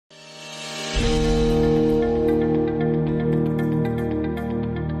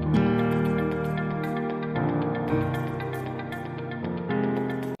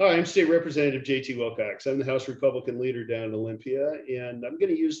I'm State Representative J.T. Wilcox. I'm the House Republican Leader down in Olympia, and I'm going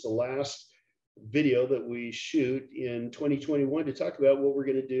to use the last video that we shoot in 2021 to talk about what we're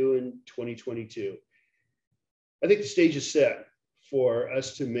going to do in 2022. I think the stage is set for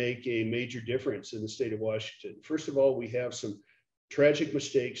us to make a major difference in the state of Washington. First of all, we have some tragic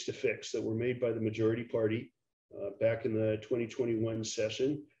mistakes to fix that were made by the majority party back in the 2021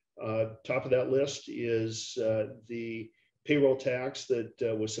 session. Top of that list is the payroll tax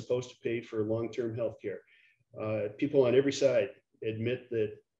that was supposed to pay for long-term health care. People on every side admit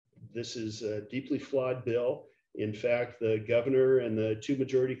that this is a deeply flawed bill. In fact, the governor and the two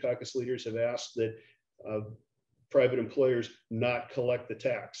majority caucus leaders have asked that private employers not collect the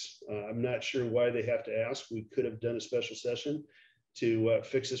tax. I'm not sure why they have to ask. We could have done a special session to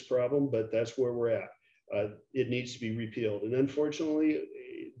fix this problem, but that's where we're at. It needs to be repealed. And unfortunately,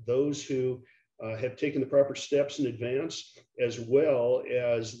 those who have taken the proper steps in advance, as well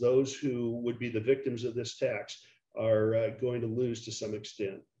as those who would be the victims of this tax, are going to lose to some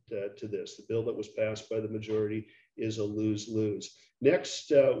extent to this. The bill that was passed by the majority is a lose-lose.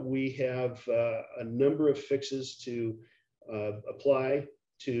 Next, we have a number of fixes to apply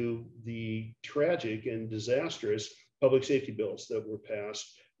to the tragic and disastrous public safety bills that were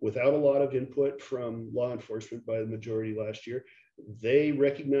passed without a lot of input from law enforcement by the majority last year. They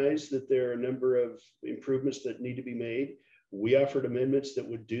recognize that there are a number of improvements that need to be made. We offered amendments that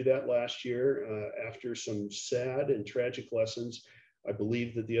would do that last year after some sad and tragic lessons. I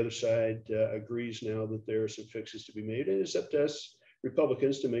believe that the other side agrees now that there are some fixes to be made, and it's up to us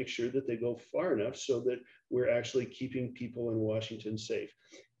Republicans to make sure that they go far enough so that we're actually keeping people in Washington safe.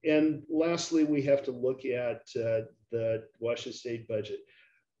 And lastly, we have to look at the Washington state budget.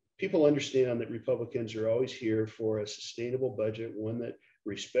 People understand that Republicans are always here for a sustainable budget, one that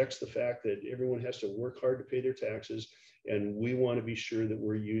respects the fact that everyone has to work hard to pay their taxes, and we want to be sure that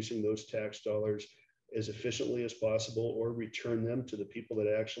we're using those tax dollars as efficiently as possible or return them to the people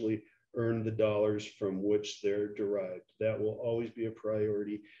that actually earn the dollars from which they're derived. That will always be a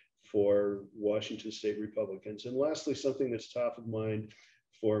priority for Washington state Republicans. And lastly, something that's top of mind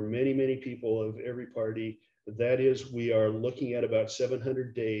for many, many people of every party, that is, we are looking at about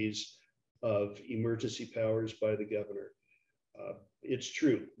 700 days of emergency powers by the governor. It's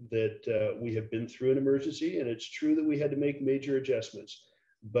true that we have been through an emergency, and it's true that we had to make major adjustments.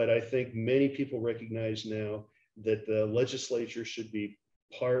 But I think many people recognize now that the legislature should be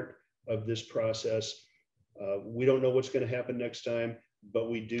part of this process. We don't know what's going to happen next time, but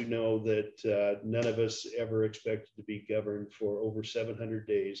we do know that none of us ever expected to be governed for over 700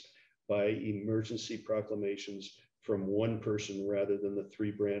 days by emergency proclamations from one person rather than the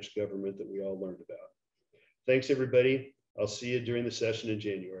three-branch government that we all learned about. Thanks, everybody. I'll see you during the session in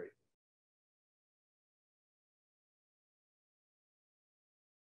January.